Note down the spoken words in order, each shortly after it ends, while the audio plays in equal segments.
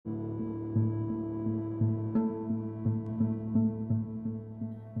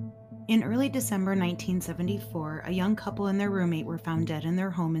In early December 1974, a young couple and their roommate were found dead in their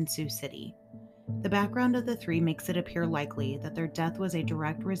home in Sioux City. The background of the three makes it appear likely that their death was a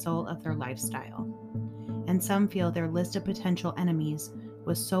direct result of their lifestyle, and some feel their list of potential enemies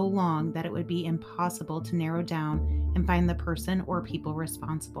was so long that it would be impossible to narrow down and find the person or people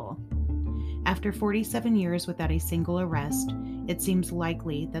responsible. After 47 years without a single arrest, it seems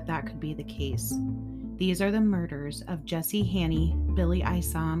likely that that could be the case. These are the murders of Jesse Hanni, Billy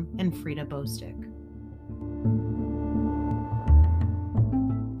Isom, and Freta Bostick.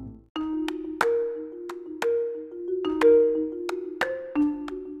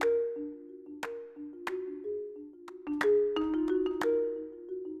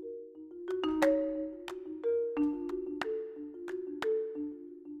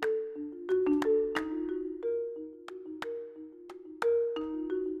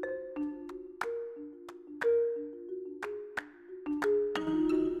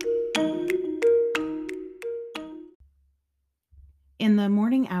 In the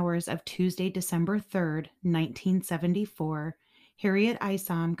morning hours of Tuesday, December 3rd, 1974, Harriet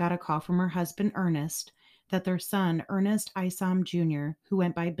Isom got a call from her husband Ernest that their son, Ernest Isom Jr., who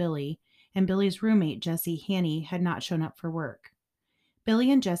went by Billy, and Billy's roommate, Jesse Hanni, had not shown up for work.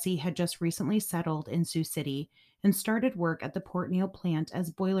 Billy and Jesse had just recently settled in Sioux City and started work at the Port Neal plant as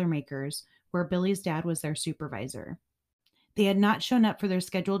boilermakers, where Billy's dad was their supervisor. They had not shown up for their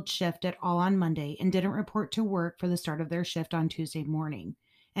scheduled shift at all on Monday and didn't report to work for the start of their shift on Tuesday morning,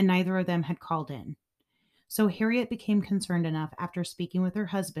 and neither of them had called in. So Harriet became concerned enough after speaking with her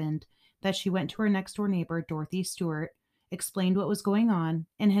husband that she went to her next-door neighbor, Dorothy Stewart, explained what was going on,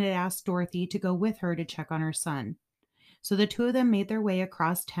 and had asked Dorothy to go with her to check on her son. So the two of them made their way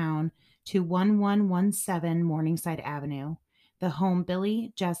across town to 1117 Morningside Avenue, the home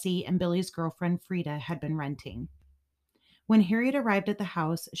Billy, Jesse, and Billy's girlfriend Freta had been renting. When Harriet arrived at the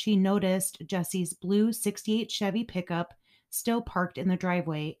house, she noticed Jesse's blue 68 Chevy pickup still parked in the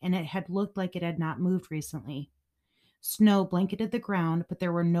driveway, and it had looked like it had not moved recently. Snow blanketed the ground, but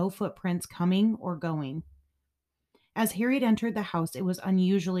there were no footprints coming or going. As Harriet entered the house, it was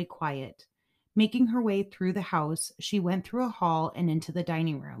unusually quiet. Making her way through the house, she went through a hall and into the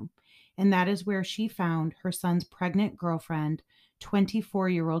dining room, and that is where she found her son's pregnant girlfriend,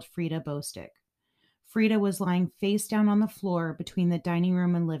 24-year-old Freta Bostick. Freta was lying face down on the floor between the dining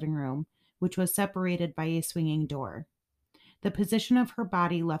room and living room, which was separated by a swinging door. The position of her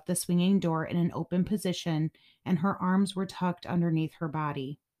body left the swinging door in an open position, and her arms were tucked underneath her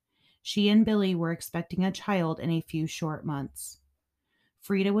body. She and Billy were expecting a child in a few short months.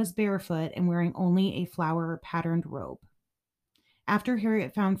 Freta was barefoot and wearing only a flower-patterned robe. After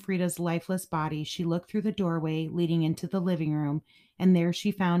Harriet found Freta's lifeless body, she looked through the doorway leading into the living room, and there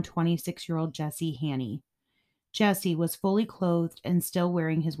she found 26-year-old Jesse Hanni. Jesse was fully clothed and still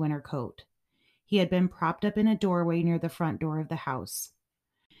wearing his winter coat. He had been propped up in a doorway near the front door of the house.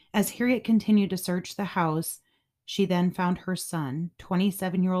 As Harriet continued to search the house, she then found her son,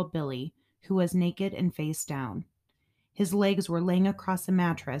 27-year-old Billy, who was naked and face down. His legs were laying across a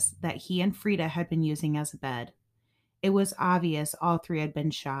mattress that he and Freta had been using as a bed. It was obvious all three had been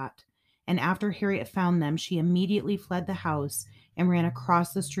shot, and after Harriet found them, she immediately fled the house and ran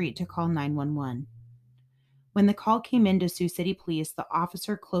across the street to call 911. When the call came in to Sioux City Police, the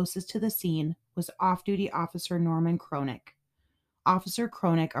officer closest to the scene was off-duty Officer Norman Cronick. Officer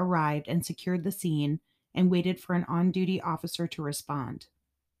Cronick arrived and secured the scene and waited for an on-duty officer to respond.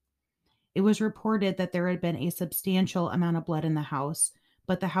 It was reported that there had been a substantial amount of blood in the house,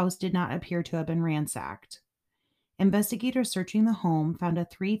 but the house did not appear to have been ransacked. Investigators searching the home found a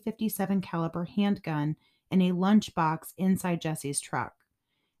 .357 caliber handgun and a lunchbox inside Jesse's truck,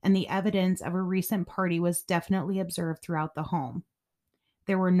 and the evidence of a recent party was definitely observed throughout the home.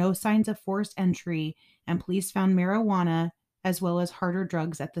 There were no signs of forced entry, and police found marijuana as well as harder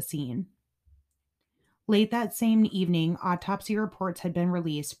drugs at the scene. Late that same evening, autopsy reports had been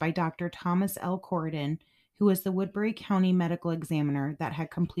released by Dr. Thomas L. Corridon, who was the Woodbury County medical examiner that had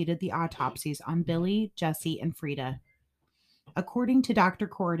completed the autopsies on Billy, Jesse, and Freta. According to Dr.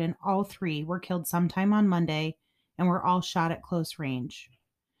 Corridon, all three were killed sometime on Monday and were all shot at close range.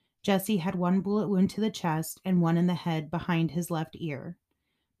 Jesse had one bullet wound to the chest and one in the head behind his left ear.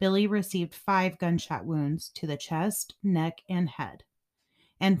 Billy received 5 gunshot wounds to the chest, neck, and head.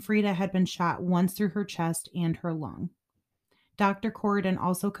 And Freta had been shot once through her chest and her lung. Dr. Corridon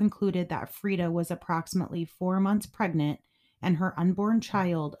also concluded that Freta was approximately 4 months pregnant, and her unborn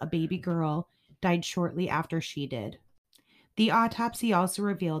child, a baby girl, died shortly after she did. The autopsy also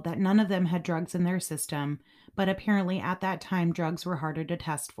revealed that none of them had drugs in their system, but apparently at that time drugs were harder to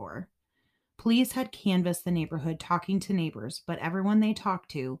test for. Police had canvassed the neighborhood talking to neighbors, but everyone they talked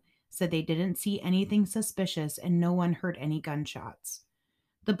to said they didn't see anything suspicious and no one heard any gunshots.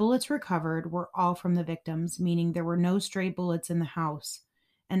 The bullets recovered were all from the victims, meaning there were no stray bullets in the house,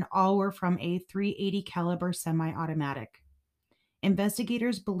 and all were from a .380 caliber semi-automatic.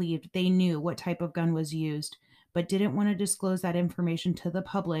 Investigators believed they knew what type of gun was used, but didn't want to disclose that information to the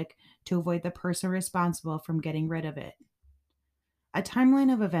public to avoid the person responsible from getting rid of it. A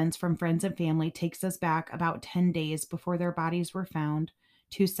timeline of events from friends and family takes us back about 10 days before their bodies were found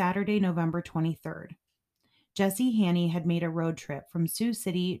to Saturday, November 23rd. Jesse Hanni had made a road trip from Sioux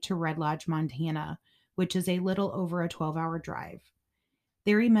City to Red Lodge, Montana, which is a little over a 12-hour drive.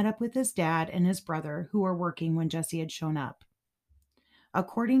 There he met up with his dad and his brother, who were working when Jesse had shown up.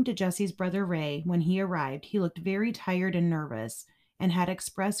 According to Jesse's brother Ray, when he arrived, he looked very tired and nervous and had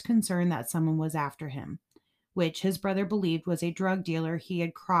expressed concern that someone was after him, which his brother believed was a drug dealer he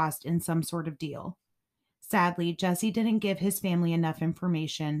had crossed in some sort of deal. Sadly, Jesse didn't give his family enough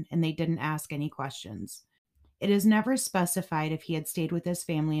information and they didn't ask any questions. It is never specified if he had stayed with his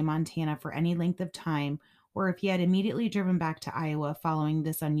family in Montana for any length of time or if he had immediately driven back to Iowa following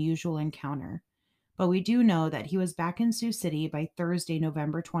this unusual encounter. But we do know that he was back in Sioux City by Thursday,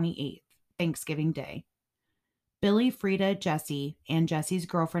 November 28th, Thanksgiving Day. Billy, Freta, Jesse, and Jesse's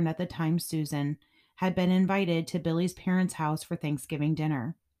girlfriend at the time, Susan, had been invited to Billy's parents' house for Thanksgiving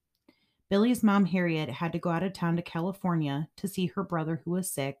dinner. Billy's mom, Harriet, had to go out of town to California to see her brother who was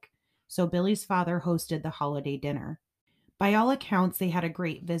sick, so Billy's father hosted the holiday dinner. By all accounts, they had a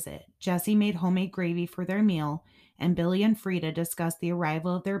great visit. Jesse made homemade gravy for their meal, and Billy and Freta discussed the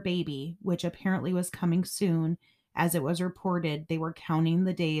arrival of their baby, which apparently was coming soon, as it was reported they were counting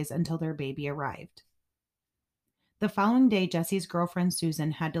the days until their baby arrived. The following day, Jesse's girlfriend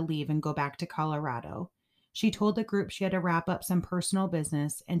Susan had to leave and go back to Colorado. She told the group she had to wrap up some personal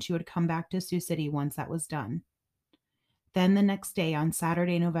business and she would come back to Sioux City once that was done. Then the next day, on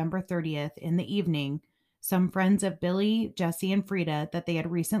Saturday, November 30th, in the evening, some friends of Billy, Jesse, and Freta that they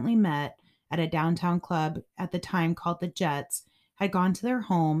had recently met at a downtown club at the time called the Jets had gone to their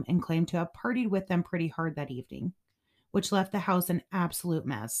home and claimed to have partied with them pretty hard that evening, which left the house an absolute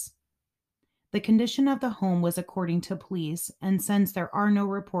mess. The condition of the home was according to police, and since there are no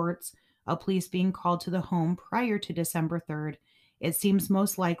reports of police being called to the home prior to December 3rd, it seems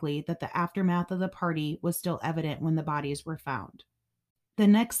most likely that the aftermath of the party was still evident when the bodies were found. The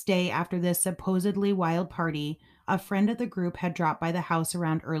next day after this supposedly wild party, a friend of the group had dropped by the house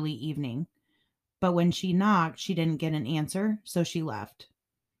around early evening. But when she knocked, she didn't get an answer, so she left.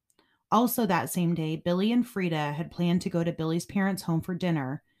 Also that same day, Billy and Freta had planned to go to Billy's parents' home for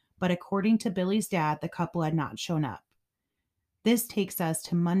dinner, but according to Billy's dad, the couple had not shown up. This takes us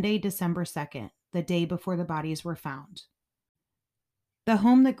to Monday, December 2nd, the day before the bodies were found. The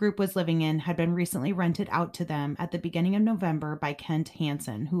home the group was living in had been recently rented out to them at the beginning of November by Kent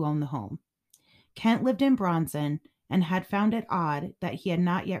Hansen, who owned the home. Kent lived in Bronson and had found it odd that he had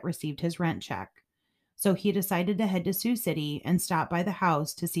not yet received his rent check, so he decided to head to Sioux City and stop by the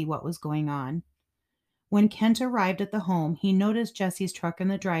house to see what was going on. When Kent arrived at the home, he noticed Jesse's truck in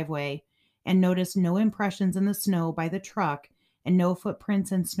the driveway and noticed no impressions in the snow by the truck and no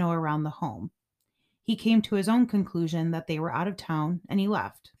footprints in snow around the home. He came to his own conclusion that they were out of town and he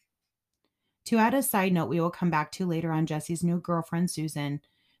left. To add a side note we will come back to later on Jesse's new girlfriend, Susan,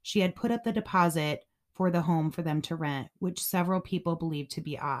 she had put up the deposit for the home for them to rent, which several people believed to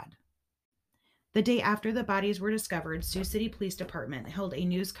be odd. The day after the bodies were discovered, Sioux City Police Department held a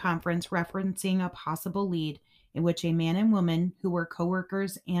news conference referencing a possible lead in which a man and woman who were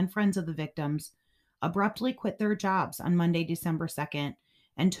co-workers and friends of the victims abruptly quit their jobs on Monday, December 2nd,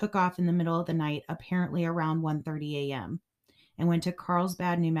 and took off in the middle of the night, apparently around 1:30 a.m., and went to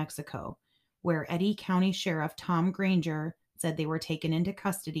Carlsbad, New Mexico, where Eddy County Sheriff Tom Granger said they were taken into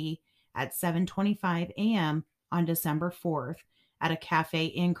custody at 7:25 a.m. on December 4th at a cafe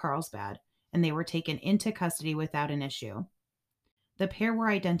in Carlsbad, and they were taken into custody without an issue. The pair were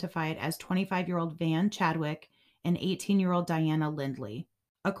identified as 25-year-old Van Chadwick and 18-year-old Diana Lindley.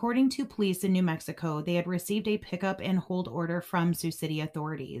 According to police in New Mexico, they had received a pickup and hold order from Sioux City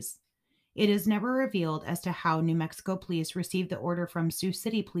authorities. It is never revealed as to how New Mexico police received the order from Sioux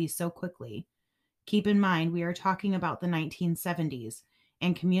City police so quickly. Keep in mind, we are talking about the 1970s,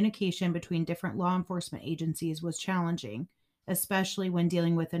 and communication between different law enforcement agencies was challenging, especially when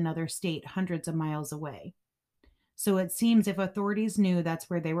dealing with another state hundreds of miles away. So it seems if authorities knew that's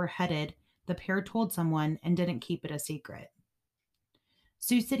where they were headed, the pair told someone and didn't keep it a secret.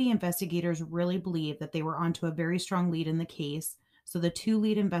 Sioux City investigators really believed that they were onto a very strong lead in the case, so the two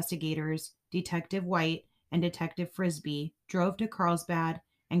lead investigators, Detective White and Detective Frisbee, drove to Carlsbad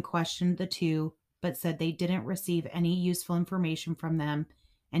and questioned the two, but said they didn't receive any useful information from them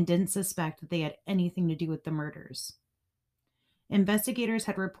and didn't suspect that they had anything to do with the murders. Investigators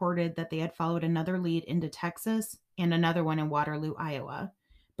had reported that they had followed another lead into Texas and another one in Waterloo, Iowa,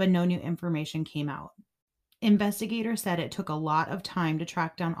 but no new information came out. Investigators said it took a lot of time to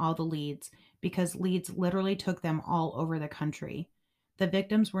track down all the leads because leads literally took them all over the country. The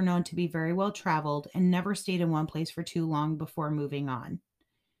victims were known to be very well traveled and never stayed in one place for too long before moving on.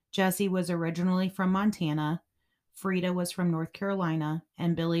 Jesse was originally from Montana, Freta was from North Carolina,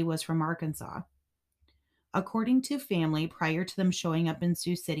 and Billy was from Arkansas. According to family, prior to them showing up in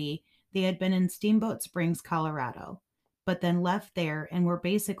Sioux City, they had been in Steamboat Springs, Colorado, but then left there and were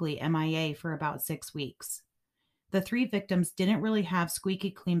basically MIA for about 6 weeks. The 3 victims didn't really have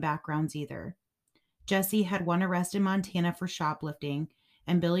squeaky clean backgrounds either. Jesse had one arrest in Montana for shoplifting,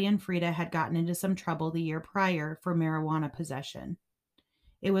 and Billy and Freta had gotten into some trouble the year prior for marijuana possession.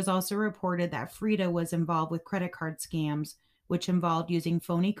 It was also reported that Freta was involved with credit card scams, which involved using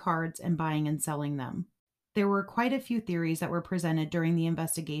phony cards and buying and selling them. There were quite a few theories that were presented during the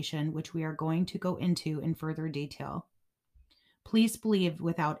investigation, which we are going to go into in further detail. Police believed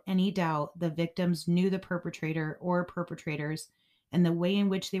without any doubt the victims knew the perpetrator or perpetrators, and the way in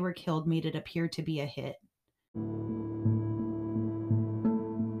which they were killed made it appear to be a hit.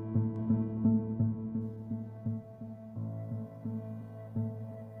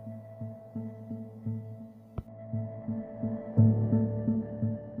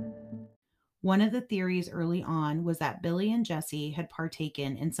 One of the theories early on was that Billy and Jesse had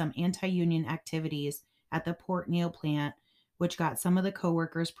partaken in some anti-union activities at the Port Neal plant, which got some of the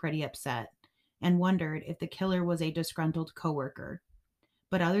coworkers pretty upset, and wondered if the killer was a disgruntled coworker.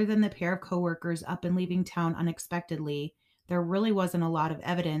 But other than the pair of coworkers up and leaving town unexpectedly, there really wasn't a lot of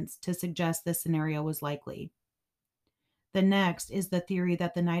evidence to suggest this scenario was likely. The next is the theory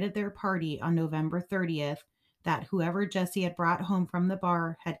that the night of their party on November 30th, that whoever Jesse had brought home from the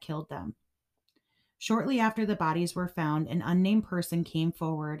bar had killed them. Shortly after the bodies were found, an unnamed person came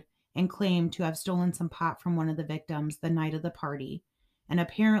forward and claimed to have stolen some pot from one of the victims the night of the party, and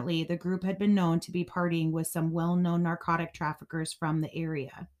apparently the group had been known to be partying with some well-known narcotic traffickers from the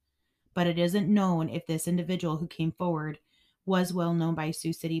area. But it isn't known if this individual who came forward was well known by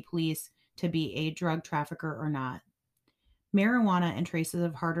Sioux City police to be a drug trafficker or not. Marijuana and traces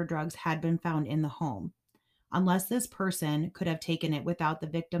of harder drugs had been found in the home. Unless this person could have taken it without the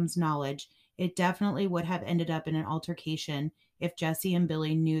victim's knowledge, it definitely would have ended up in an altercation if Jesse and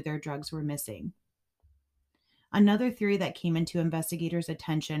Billy knew their drugs were missing. Another theory that came into investigators'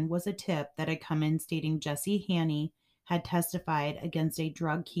 attention was a tip that had come in stating Jesse Hanni had testified against a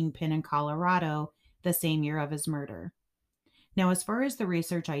drug kingpin in Colorado the same year of his murder. Now, as far as the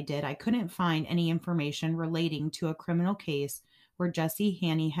research I did, I couldn't find any information relating to a criminal case where Jesse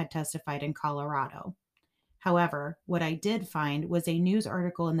Hanni had testified in Colorado. However, what I did find was a news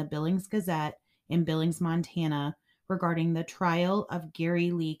article in the Billings Gazette in Billings, Montana, regarding the trial of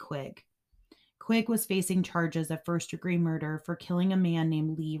Gary Lee Quigg. Quigg was facing charges of first-degree murder for killing a man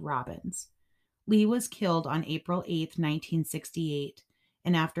named Lee Robbins. Lee was killed on April 8, 1968,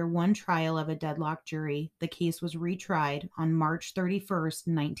 and after one trial of a deadlocked jury, the case was retried on March 31,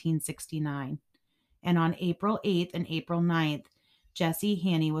 1969. And on April 8th and April 9th, Jesse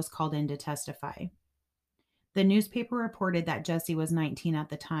Hanni was called in to testify. The newspaper reported that Jesse was 19 at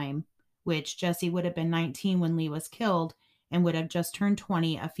the time, which Jesse would have been 19 when Lee was killed and would have just turned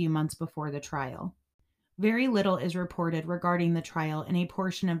 20 a few months before the trial. Very little is reported regarding the trial, and a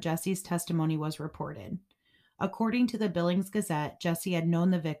portion of Jesse's testimony was reported. According to the Billings Gazette, Jesse had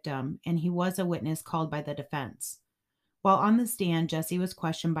known the victim, and he was a witness called by the defense. While on the stand, Jesse was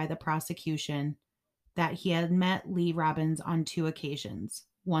questioned by the prosecution that he had met Lee Robbins on 2 occasions,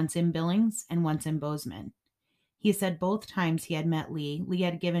 once in Billings and once in Bozeman. He said both times he had met Lee, Lee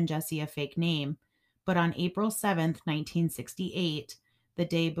had given Jesse a fake name, but on April 7th, 1968, the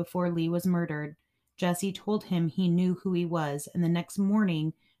day before Lee was murdered, Jesse told him he knew who he was, and the next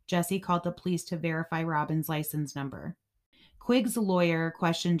morning, Jesse called the police to verify Robbins' license number. Quigg's lawyer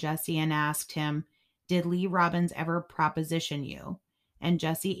questioned Jesse and asked him, "Did Lee Robbins ever proposition you?" And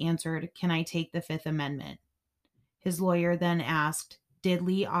Jesse answered, "Can I take the Fifth Amendment?" His lawyer then asked, "Did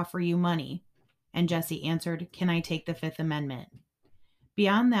Lee offer you money?" And Jesse answered, "Can I take the Fifth Amendment?"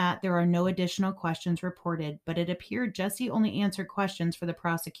 Beyond that, there are no additional questions reported, but it appeared Jesse only answered questions for the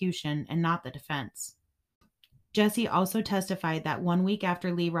prosecution and not the defense. Jesse also testified that 1 week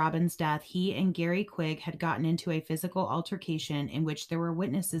after Lee Robbins' death, he and Gary Quigg had gotten into a physical altercation in which there were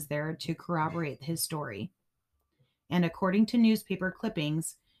witnesses there to corroborate his story. And according to newspaper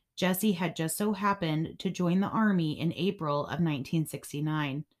clippings, Jesse had just so happened to join the Army in April of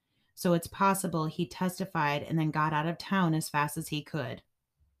 1969. So it's possible he testified and then got out of town as fast as he could.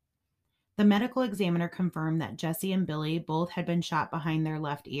 The medical examiner confirmed that Jesse and Billy both had been shot behind their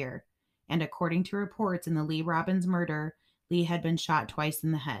left ear, and according to reports in the Lee Robbins murder, Lee had been shot twice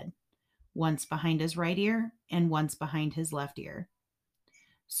in the head, once behind his right ear and once behind his left ear.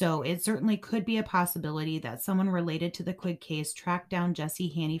 So it certainly could be a possibility that someone related to the Quigg case tracked down Jesse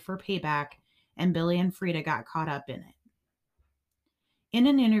Hanni for payback, and Billy and Freta got caught up in it. In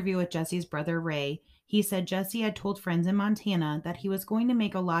an interview with Jesse's brother Ray, he said Jesse had told friends in Montana that he was going to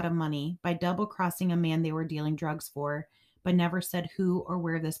make a lot of money by double-crossing a man they were dealing drugs for, but never said who or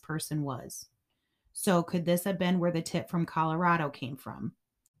where this person was. So could this have been where the tip from Colorado came from?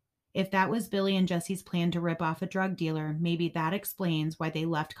 If that was Billy and Jesse's plan to rip off a drug dealer, maybe that explains why they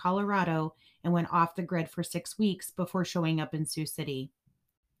left Colorado and went off the grid for 6 weeks before showing up in Sioux City.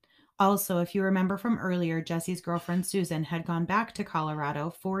 Also, if you remember from earlier, Jesse's girlfriend Susan had gone back to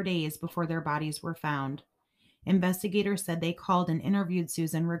Colorado 4 days before their bodies were found. Investigators said they called and interviewed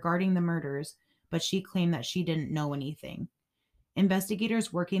Susan regarding the murders, but she claimed that she didn't know anything.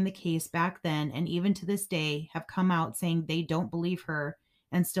 Investigators working the case back then and even to this day have come out saying they don't believe her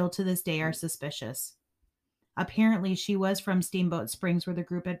and still to this day are suspicious. Apparently, she was from Steamboat Springs where the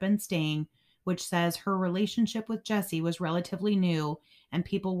group had been staying, which says her relationship with Jesse was relatively new and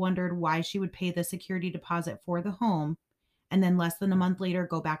people wondered why she would pay the security deposit for the home and then less than a month later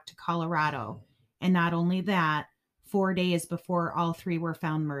go back to Colorado. And not only that, 4 days before all three were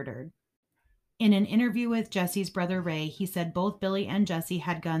found murdered. In an interview with Jesse's brother Ray, he said both Billy and Jesse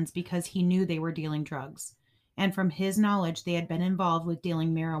had guns because he knew they were dealing drugs. And from his knowledge, they had been involved with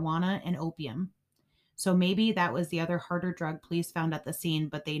dealing marijuana and opium. So maybe that was the other harder drug police found at the scene,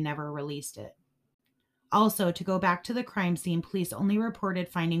 but they never released it. Also, to go back to the crime scene, police only reported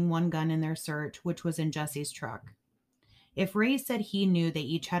finding one gun in their search, which was in Jesse's truck. If Ray said he knew they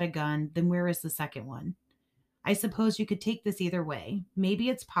each had a gun, then where is the second one? I suppose you could take this either way. Maybe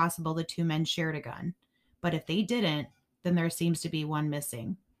it's possible the two men shared a gun, but if they didn't, then there seems to be one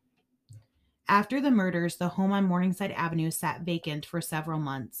missing. After the murders, the home on Morningside Avenue sat vacant for several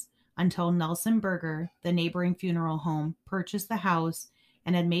months until Nelson Berger, the neighboring funeral home, purchased the house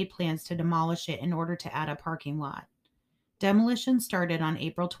and had made plans to demolish it in order to add a parking lot. Demolition started on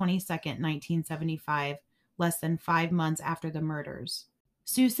April 22, 1975, less than 5 months after the murders.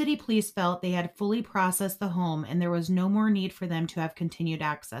 Sioux City police felt they had fully processed the home and there was no more need for them to have continued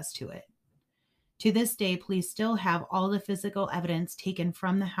access to it. To this day, police still have all the physical evidence taken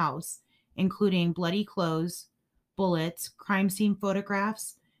from the house, including bloody clothes, bullets, crime scene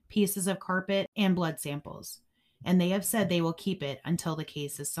photographs, pieces of carpet, and blood samples, and they have said they will keep it until the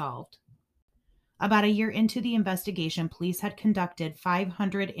case is solved. About a year into the investigation, police had conducted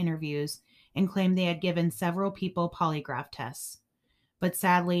 500 interviews and claimed they had given several people polygraph tests. But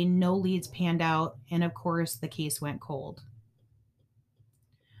sadly, no leads panned out, and of course, the case went cold.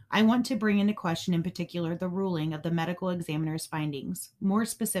 I want to bring into question in particular the ruling of the medical examiner's findings, more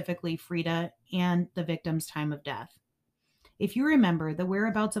specifically Freta and the victim's time of death. If you remember, the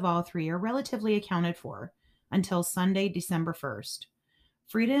whereabouts of all three are relatively accounted for until Sunday, December 1st.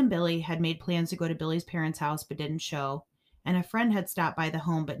 Freta and Billy had made plans to go to Billy's parents' house but didn't show, and a friend had stopped by the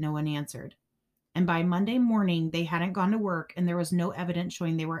home but no one answered. And by Monday morning, they hadn't gone to work and there was no evidence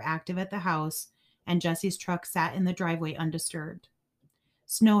showing they were active at the house, and Jesse's truck sat in the driveway undisturbed.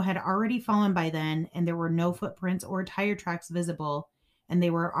 Snow had already fallen by then, and there were no footprints or tire tracks visible, and they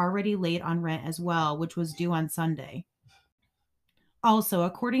were already late on rent as well, which was due on Sunday. Also,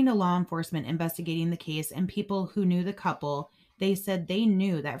 according to law enforcement investigating the case and people who knew the couple, they said they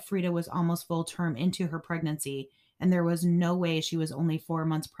knew that Freta was almost full term into her pregnancy, and there was no way she was only 4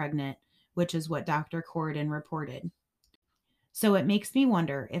 months pregnant, which is what Dr. Corridon reported. So it makes me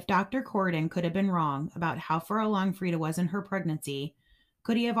wonder if Dr. Corridon could have been wrong about how far along Freta was in her pregnancy.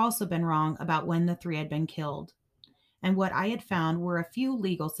 Could he have also been wrong about when the three had been killed? And what I had found were a few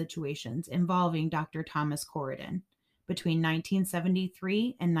legal situations involving Dr. Thomas Corridon between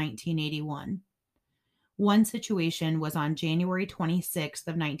 1973 and 1981. One situation was on January 26th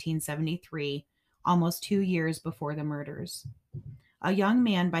of 1973, almost 2 years before the murders. A young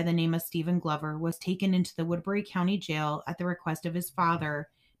man by the name of Stephen Glover was taken into the Woodbury County Jail at the request of his father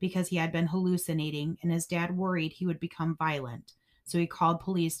because he had been hallucinating and his dad worried he would become violent, so he called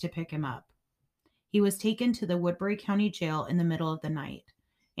police to pick him up. He was taken to the Woodbury County Jail in the middle of the night,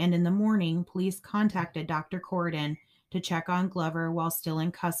 and in the morning, police contacted Dr. Corridon to check on Glover while still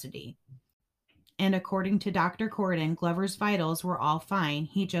in custody. And according to Dr. Corridon, Glover's vitals were all fine,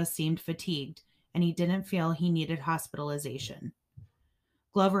 he just seemed fatigued, and he didn't feel he needed hospitalization.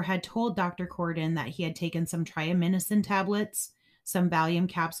 Glover had told Dr. Corridon that he had taken some triamcinolone tablets, some Valium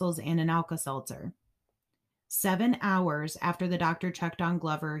capsules, and an Alka-Seltzer. 7 hours after the doctor checked on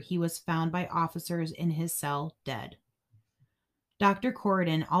Glover, he was found by officers in his cell dead. Dr.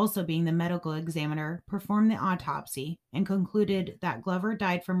 Corridon, also being the medical examiner, performed the autopsy and concluded that Glover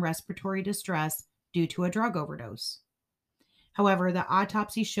died from respiratory distress due to a drug overdose. However, the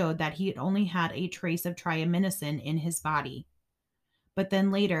autopsy showed that he had only had a trace of triamcinolone in his body. But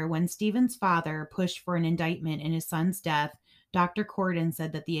then later, when Stephen's father pushed for an indictment in his son's death, Dr. Corridon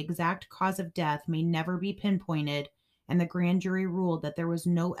said that the exact cause of death may never be pinpointed, and the grand jury ruled that there was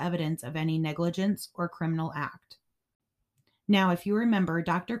no evidence of any negligence or criminal act. Now, if you remember,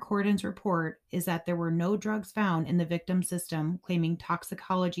 Dr. Corridon's report is that there were no drugs found in the victim's system, claiming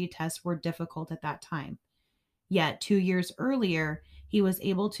toxicology tests were difficult at that time. Yet, 2 years earlier, he was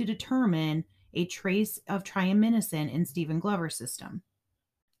able to determine a trace of triamcinolone in Stephen Glover's system.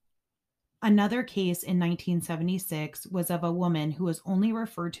 Another case in 1976 was of a woman who was only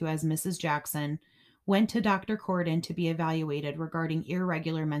referred to as Mrs. Jackson, went to Dr. Corridon to be evaluated regarding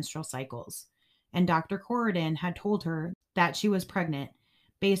irregular menstrual cycles. And Dr. Corridon had told her that she was pregnant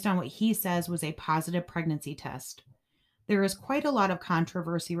based on what he says was a positive pregnancy test. There is quite a lot of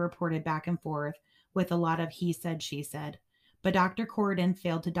controversy reported back and forth with a lot of he said, she said, but Dr. Corridon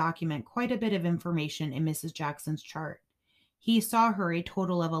failed to document quite a bit of information in Mrs. Jackson's chart. He saw her a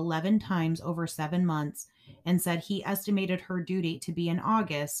total of 11 times over 7 months and said he estimated her due date to be in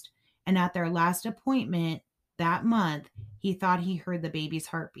August, and at their last appointment that month, he thought he heard the baby's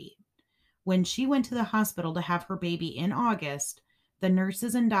heartbeat. When she went to the hospital to have her baby in August, the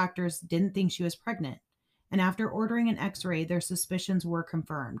nurses and doctors didn't think she was pregnant, and after ordering an x-ray, their suspicions were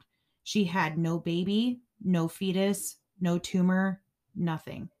confirmed. She had no baby, no fetus, no tumor,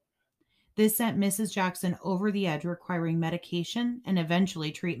 nothing. This sent Mrs. Jackson over the edge, requiring medication and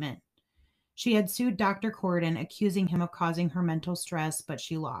eventually treatment. She had sued Dr. Corridon, accusing him of causing her mental stress, but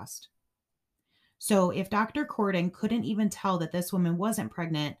she lost. So if Dr. Corridon couldn't even tell that this woman wasn't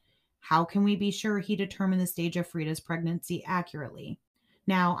pregnant, how can we be sure he determined the stage of Freta's pregnancy accurately?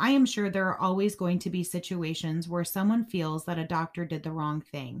 Now, I am sure there are always going to be situations where someone feels that a doctor did the wrong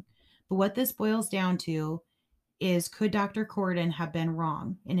thing. But what this boils down to is, could Dr. Corridon have been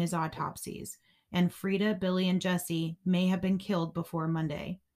wrong in his autopsies? And Freta, Billy, and Jesse may have been killed before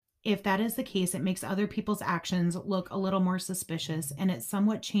Monday. If that is the case, it makes other people's actions look a little more suspicious, and it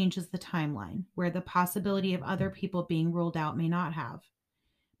somewhat changes the timeline, where the possibility of other people being ruled out may not have.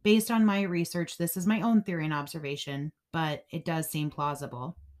 Based on my research, this is my own theory and observation, but it does seem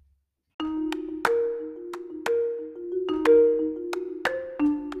plausible.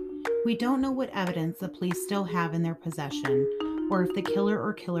 We don't know what evidence the police still have in their possession, or if the killer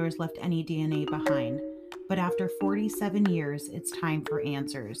or killers left any DNA behind, but after 47 years, it's time for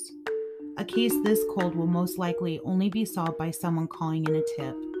answers. A case this cold will most likely only be solved by someone calling in a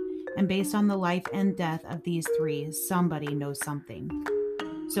tip, and based on the life and death of these three, somebody knows something.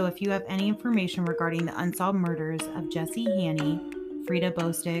 So if you have any information regarding the unsolved murders of Jesse Hanni, Freta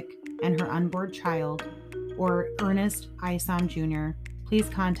Bostick, and her unborn child, or Ernest Isom Jr., please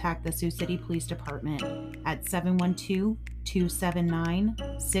contact the Sioux City Police Department at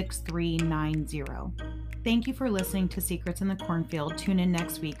 712-279-6390. Thank you for listening to Secrets in the Cornfield. Tune in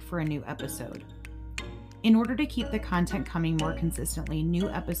next week for a new episode. In order to keep the content coming more consistently, new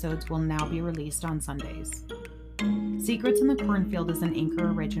episodes will now be released on Sundays. Secrets in the Cornfield is an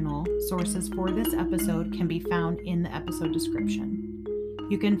Anchor original. Sources for this episode can be found in the episode description.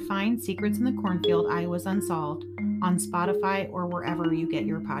 You can find Secrets in the Cornfield, Iowa's Unsolved on Spotify or wherever you get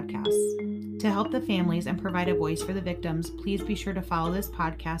your podcasts. To help the families and provide a voice for the victims, please be sure to follow this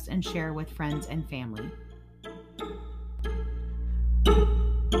podcast and share with friends and family.